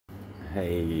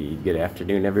Hey, good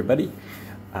afternoon, everybody.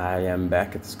 I am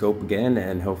back at the scope again,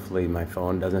 and hopefully my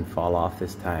phone doesn't fall off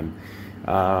this time.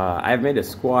 I've made a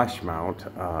squash mount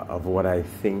of what I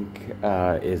think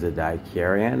is a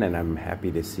dikaryon, and I'm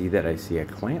happy to see that I see a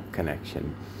clamp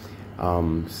connection.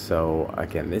 So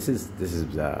again, this is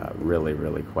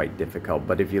really quite difficult.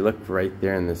 But if you look right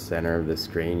there in the center of the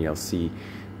screen, you'll see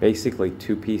basically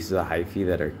two pieces of hyphae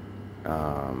that are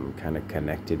kind of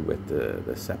connected with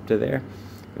the septa there.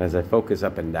 And as I focus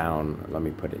up and down, let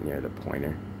me put it near the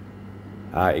pointer.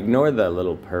 Ignore the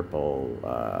little purple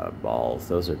balls.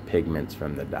 Those are pigments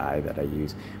from the dye that I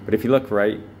use. But if you look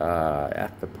right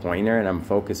at the pointer and I'm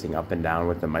focusing up and down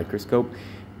with the microscope,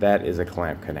 that is a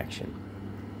clamp connection.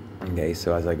 Okay,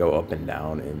 so as I go up and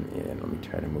down, and let me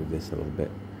try to move this a little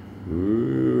bit.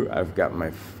 Ooh, I've got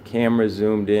my camera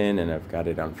zoomed in and I've got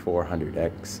it on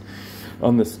 400x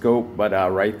on the scope, but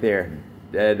right there,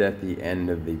 dead at the end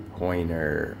of the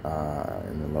pointer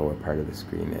in the lower part of the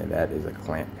screen there, that is a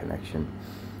clamp connection.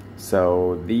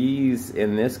 So these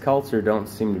in this culture don't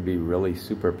seem to be really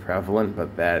super prevalent,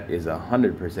 but that is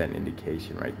 100%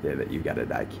 indication right there that you've got a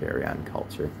dikaryon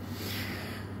culture.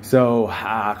 So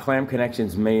clamp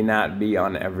connections may not be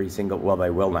on every single, well, they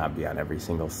will not be on every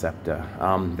single septa.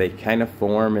 They kind of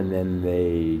form and then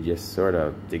they just sort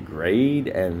of degrade,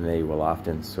 and they will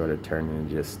often sort of turn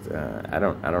into just, I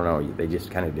don't know, they just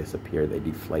kind of disappear, they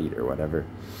deflate or whatever.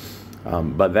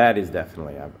 But that is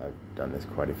definitely, I've done this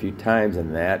quite a few times,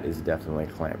 and that is definitely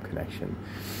a clamp connection.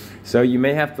 So you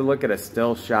may have to look at a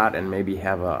still shot and maybe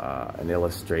have an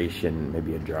illustration,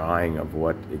 maybe a drawing of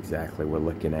what exactly we're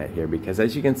looking at here, because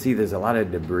as you can see, there's a lot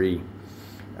of debris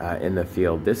in the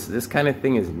field. This kind of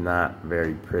thing is not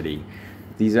very pretty.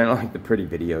 These aren't like the pretty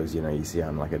videos, you know, you see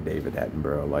on like a David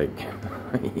Attenborough, like,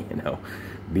 you know,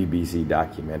 BBC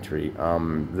documentary.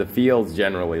 The fields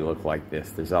generally look like this.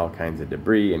 There's all kinds of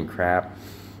debris and crap.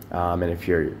 And if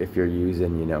you're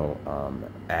using, you know,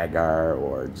 agar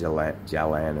or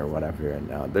gellan or whatever,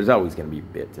 and there's always going to be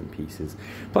bits and pieces.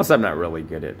 Plus, I'm not really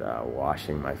good at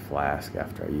washing my flask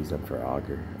after I use them for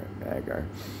agar.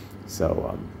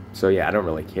 So yeah, I don't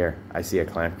really care. I see a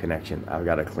clamp connection. I've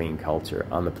got a clean culture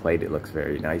on the plate. It looks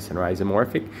very nice and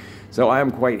rhizomorphic. So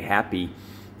I'm quite happy.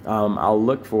 I'll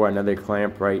look for another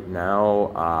clamp right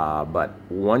now, but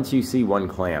once you see one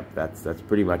clamp, that's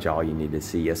pretty much all you need to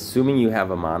see. Assuming you have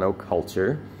a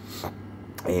monoculture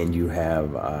and you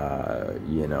have,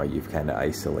 you know, you've kind of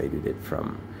isolated it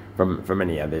from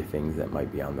any other things that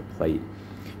might be on the plate,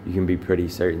 you can be pretty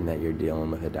certain that you're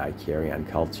dealing with a dikaryon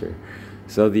culture.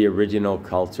 So the original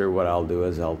culture, what I'll do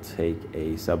is I'll take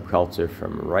a subculture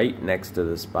from right next to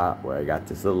the spot where I got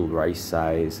this little rice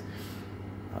size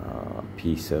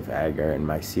piece of agar and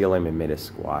mycelium, and made a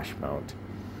squash mount.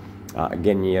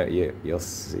 Again, you'll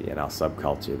see, and I'll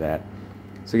subculture that.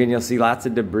 So again, you'll see lots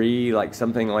of debris, like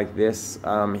something like this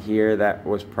here. That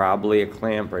was probably a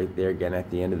clamp right there, again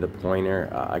at the end of the pointer.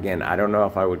 Again, I don't know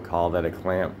if I would call that a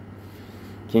clamp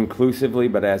conclusively,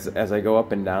 but as I go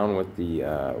up and down with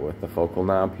the focal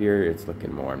knob here, it's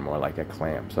looking more and more like a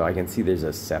clamp. So I can see there's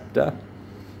a septa.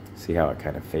 See how it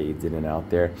kind of fades in and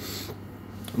out there.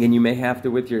 Again, you may have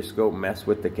to, with your scope, mess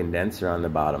with the condenser on the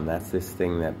bottom. That's this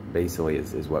thing that basically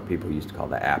is what people used to call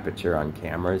the aperture on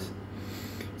cameras.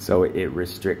 So it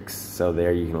restricts, so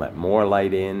there you can let more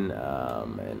light in,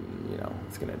 and you know,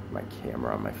 it's gonna, my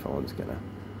camera on my phone's gonna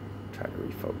try to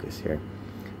refocus here.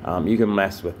 You can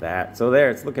mess with that. So there,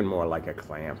 it's looking more like a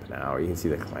clamp now. You can see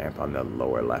the clamp on the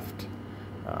lower left,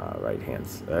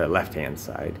 left-hand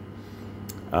side.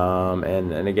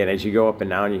 And again, as you go up and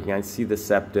down, you can kind of see the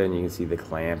septa and you can see the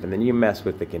clamp, and then you mess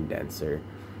with the condenser.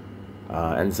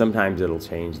 And sometimes it'll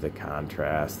change the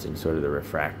contrast and sort of the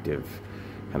refractive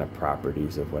kind of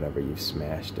properties of whatever you've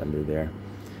smashed under there.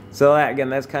 So that, again,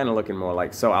 that's kind of looking more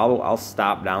like, so I'll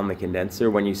stop down the condenser.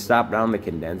 When you stop down the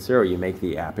condenser or you make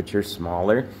the aperture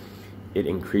smaller, it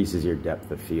increases your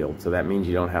depth of field. So that means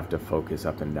you don't have to focus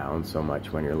up and down so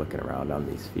much when you're looking around on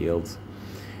these fields.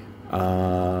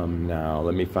 Now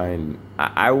let me find,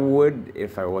 I would,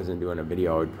 if I wasn't doing a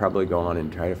video, I would probably go on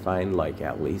and try to find like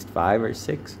at least 5 or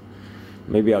 6.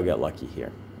 Maybe I'll get lucky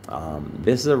here.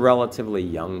 This is a relatively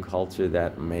young culture.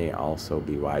 That may also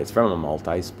be why. It's from a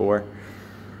multi-spore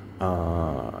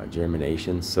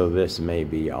germination, so this may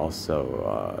be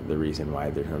also the reason why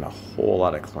there's not a whole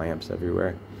lot of clamps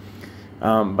everywhere.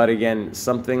 But again,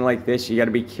 something like this, you got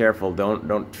to be careful.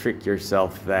 Don't trick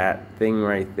yourself. That thing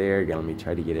right there. Again, let me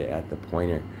try to get it at the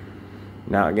pointer.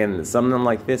 Now, again, something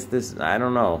like this, I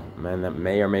don't know, man. That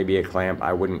may or may be a clamp.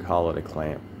 I wouldn't call it a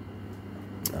clamp.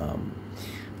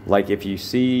 Like if you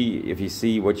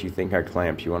see what you think are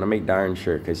clamps, you want to make darn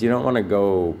sure, because you don't want to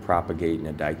go propagating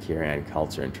a dikaryon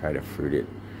culture and try to fruit it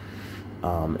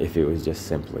if it was just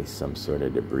simply some sort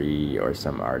of debris or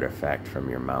some artifact from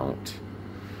your mount.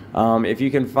 If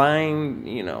you can find,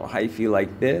 hyphae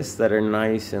like this that are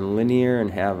nice and linear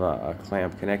and have a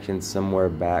clamp connection somewhere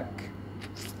back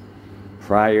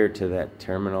prior to that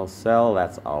terminal cell,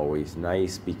 that's always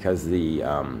nice, because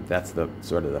that's the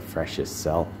sort of the freshest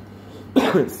cell.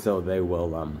 So they will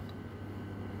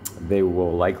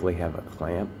likely have a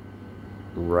clamp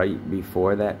right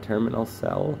before that terminal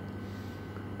cell.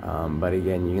 But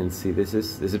again, you can see this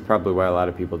is probably why a lot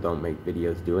of people don't make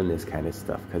videos doing this kind of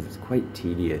stuff, because it's quite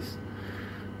tedious.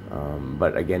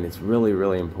 But again, it's really,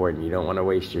 really important. You don't want to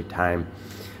waste your time.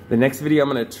 The next video I'm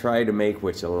going to try to make,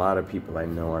 which a lot of people I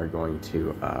know are going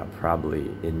to probably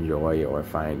enjoy or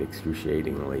find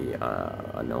excruciatingly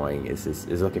annoying,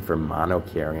 is looking for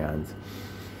monokaryons.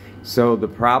 So the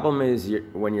problem is,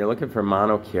 when you're looking for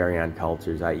monokaryon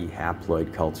cultures, i.e.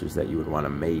 haploid cultures that you would want to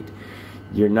mate,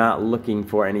 you're not looking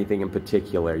for anything in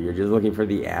particular. You're just looking for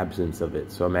the absence of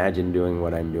it. So imagine doing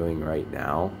what I'm doing right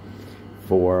now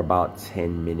for about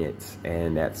 10 minutes,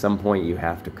 and at some point you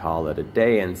have to call it a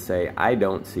day and say, I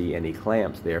don't see any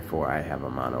clamps, therefore I have a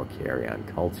monokaryon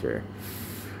culture.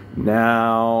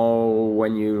 Now,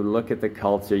 when you look at the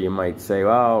culture, you might say,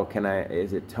 well,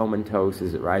 is it tomentose,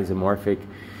 is it rhizomorphic?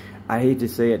 I hate to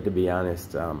say it, to be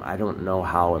honest, I don't know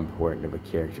how important of a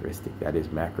characteristic that is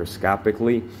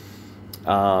macroscopically.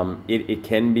 It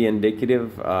can be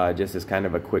indicative, just as kind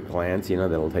of a quick glance,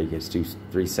 that'll take us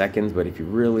 2-3 seconds, but if you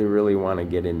really, really want to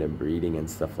get into breeding and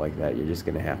stuff like that, you're just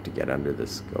going to have to get under the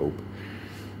scope.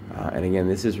 And again,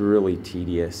 this is really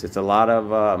tedious. It's a lot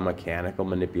of mechanical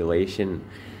manipulation,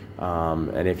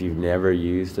 and if you've never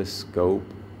used a scope,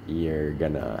 you're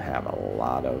going to have a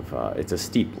lot of, it's a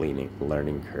steep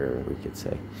learning curve, we could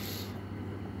say.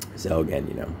 So again,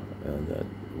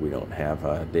 we don't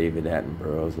have David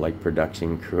Attenborough's like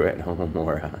production crew at home,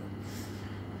 or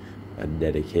a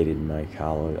dedicated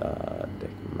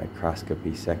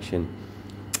microscopy section.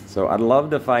 So I'd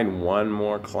love to find one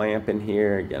more clamp in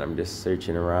here. Again, I'm just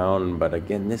searching around, but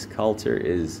again, this culture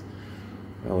is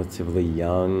relatively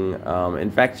young.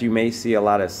 In fact, you may see a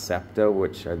lot of septa,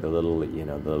 which are the little, the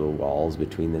little walls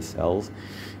between the cells,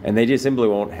 and they just simply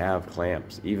won't have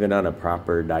clamps, even on a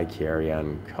proper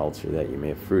dikaryon culture that you may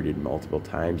have fruited multiple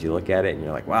times. You look at it and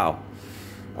you're like, wow,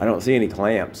 I don't see any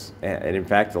clamps. And in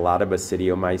fact, a lot of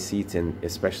basidiomycetes, and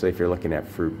especially if you're looking at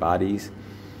fruit bodies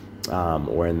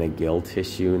or in the gill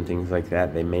tissue and things like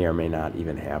that, they may or may not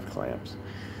even have clamps.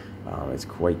 It's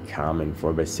quite common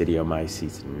for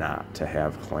basidiomycetes not to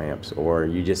have clamps, or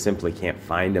you just simply can't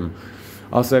find them.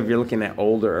 Also, if you're looking at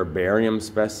older herbarium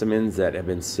specimens that have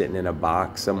been sitting in a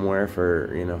box somewhere for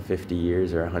 50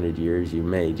 years or 100 years, you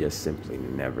may just simply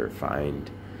never find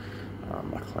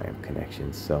a clamp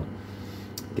connection. So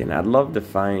again, I'd love to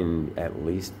find at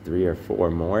least 3 or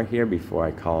 4 more here before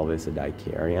I call this a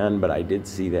dikaryon, but I did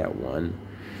see that one.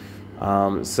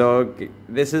 So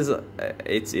this is,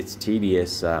 it's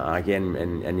tedious, again,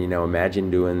 and imagine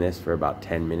doing this for about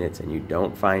 10 minutes and you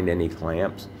don't find any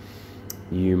clamps.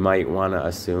 You might want to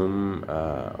assume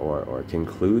or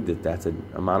conclude that that's a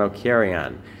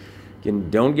monokaryon. Again,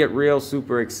 don't get real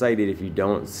super excited if you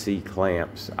don't see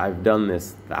clamps. I've done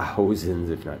this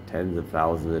thousands, if not tens of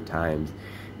thousands of times,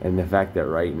 and the fact that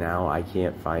right now I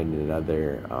can't find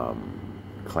another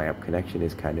clamp connection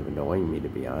is kind of annoying me, to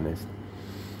be honest.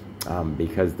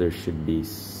 Because there should be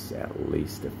at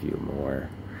least a few more.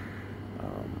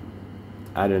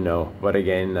 I don't know, but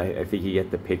again, I think you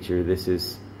get the picture. This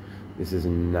is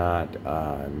not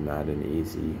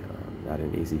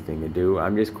an easy thing to do.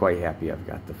 I'm just quite happy I've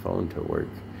got the phone to work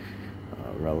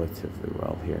relatively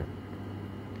well here.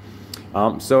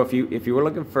 So if you were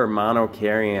looking for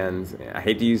monokaryons, I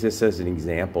hate to use this as an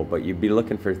example, but you'd be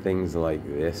looking for things like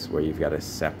this, where you've got a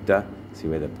septa. See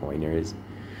where the pointer is?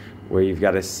 Where you've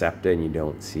got a septa and you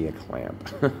don't see a clamp.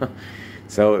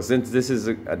 So since this is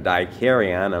a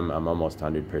dikaryon, I'm almost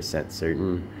 100%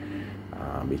 certain,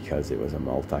 because it was a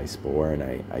multi-spore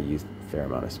and I used a fair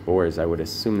amount of spores, I would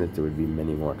assume that there would be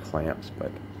many more clamps,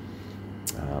 but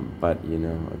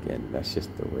again, that's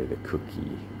just the way the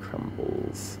cookie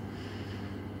crumbles.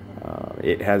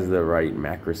 It has the right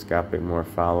macroscopic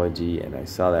morphology, and I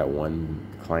saw that one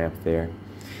clamp there.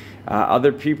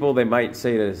 Other people, they might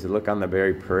say to look on the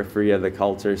very periphery of the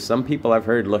culture. Some people I've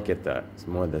heard look at it's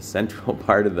more the central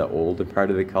part of the older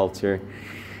part of the culture.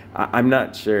 I'm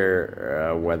not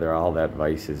sure whether all that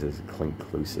advice is as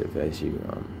conclusive as you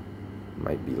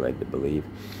might be led to believe.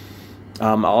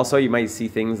 Also, you might see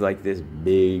things like this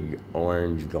big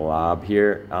orange glob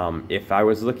here. If I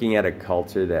was looking at a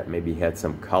culture that maybe had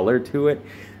some color to it,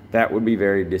 that would be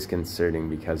very disconcerting,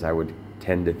 because I would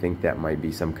tend to think that might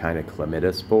be some kind of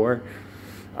chlamydospore,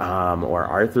 or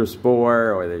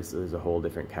arthrospore, or there's a whole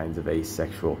different kinds of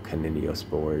asexual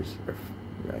conidiospores, or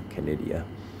conidia.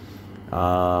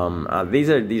 These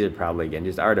are probably, again,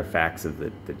 just artifacts of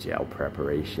the gel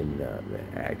preparation, the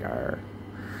agar.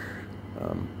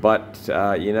 But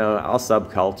you know, I'll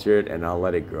subculture it and I'll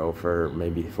let it grow for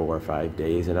maybe 4 or 5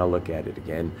 days, and I'll look at it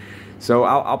again. So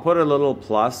I'll put a little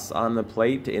plus on the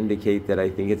plate to indicate that I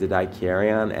think it's a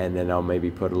dikaryon, and then I'll maybe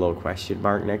put a little question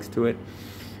mark next to it.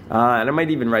 And I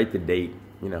might even write the date,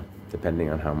 you know,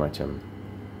 depending on how much I'm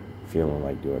feeling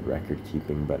like doing record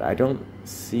keeping. But I don't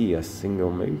see a single,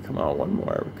 maybe, come on, one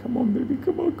more. Come on, baby,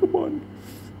 come on, come on.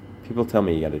 People tell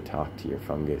me you got to talk to your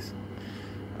fungus.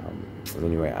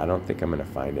 Anyway, I don't think I'm going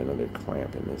to find another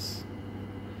clamp in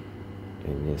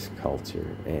this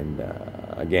culture. And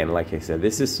again, like I said,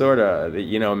 this is sort of,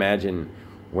 you know, imagine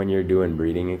when you're doing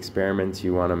breeding experiments,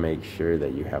 you want to make sure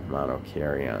that you have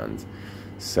monokaryons.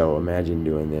 So imagine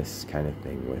doing this kind of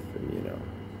thing with, you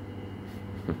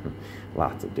know,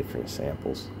 lots of different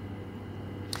samples.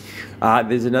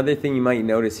 There's another thing you might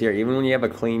notice here. Even when you have a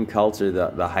clean culture,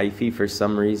 the hyphae, for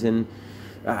some reason,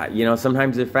 you know,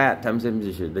 sometimes they're fat,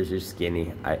 sometimes they're just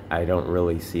skinny. I don't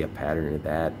really see a pattern of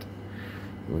that.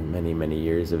 With many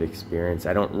years of experience,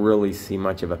 I don't really see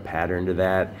much of a pattern to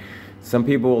that. Some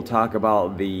people will talk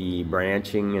about the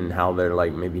branching and how they're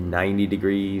like maybe 90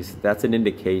 degrees. That's an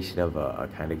indication of a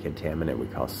kind of contaminant we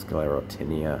call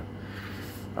sclerotinia,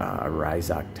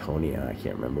 rhizoctonia. I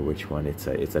can't remember which one. It's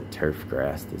a turf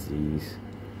grass disease.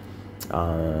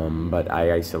 But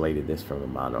I isolated this from a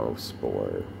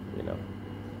monospore, you know,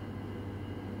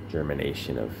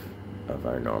 germination of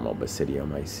our normal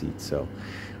basidiomycete. So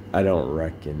I don't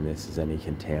reckon this is any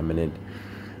contaminant.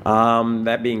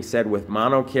 That being said, with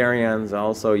monokaryons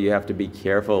also, you have to be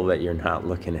careful that you're not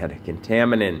looking at a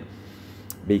contaminant,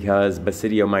 because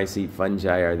basidiomycete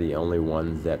fungi are the only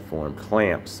ones that form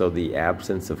clamps. So the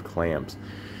absence of clamps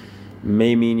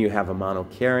may mean you have a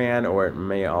monokaryon, or it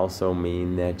may also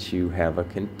mean that you have a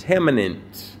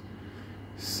contaminant.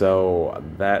 So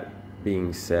that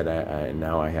being said,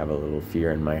 now I have a little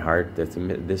fear in my heart that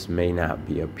this may not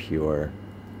be a pure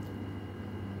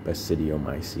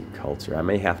basidiomycete culture. I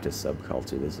may have to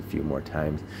subculture this a few more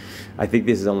times. I think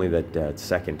this is only the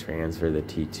second transfer, the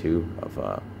T2 of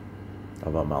a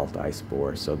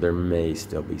multispore, so there may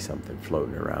still be something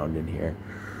floating around in here.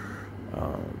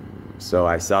 So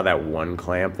I saw that one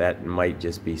clamp. That might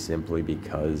just be simply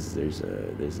because there's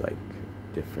like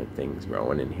different things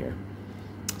growing in here.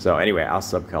 So anyway, I'll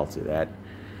subculture that.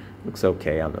 Looks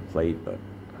okay on the plate, but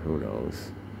who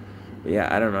knows? But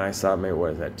yeah, I don't know. I saw maybe,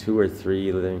 what is that, 2 or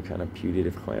 3 living kind of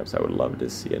putative clamps. I would love to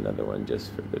see another one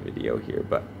just for the video here,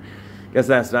 but I guess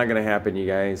that's not going to happen, you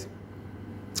guys.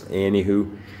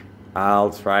 Anywho,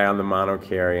 I'll try on the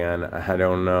monokaryon. I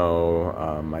don't know.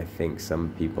 I think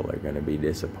some people are going to be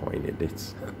disappointed.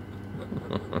 It's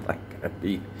not going to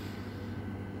be.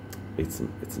 It's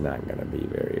not going to be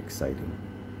very exciting.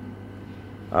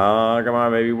 Oh, come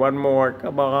on, baby. One more.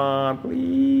 Come on,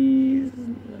 please.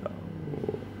 No.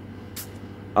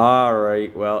 All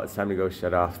right. Well, it's time to go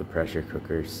shut off the pressure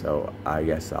cooker. So I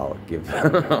guess I'll give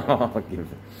I'll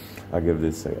give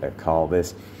this a call.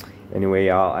 This. Anyway,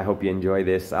 y'all, I hope you enjoy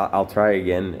this. I'll try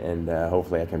again, and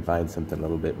hopefully I can find something a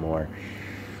little bit more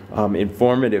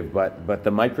informative. But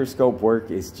the microscope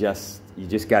work is just, you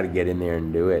just got to get in there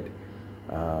and do it.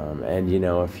 And you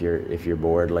know, if you're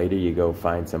bored later, you go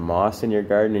find some moss in your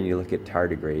garden and you look at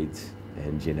tardigrades,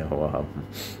 and you know,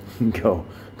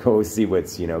 go see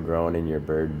what's, you know, growing in your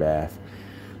bird bath.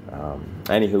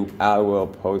 Anywho, I will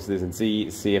post this and see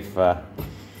if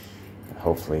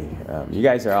hopefully you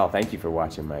guys are all. Thank you for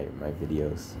watching my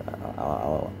videos.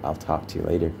 I'll talk to you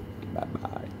later. Bye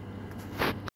bye.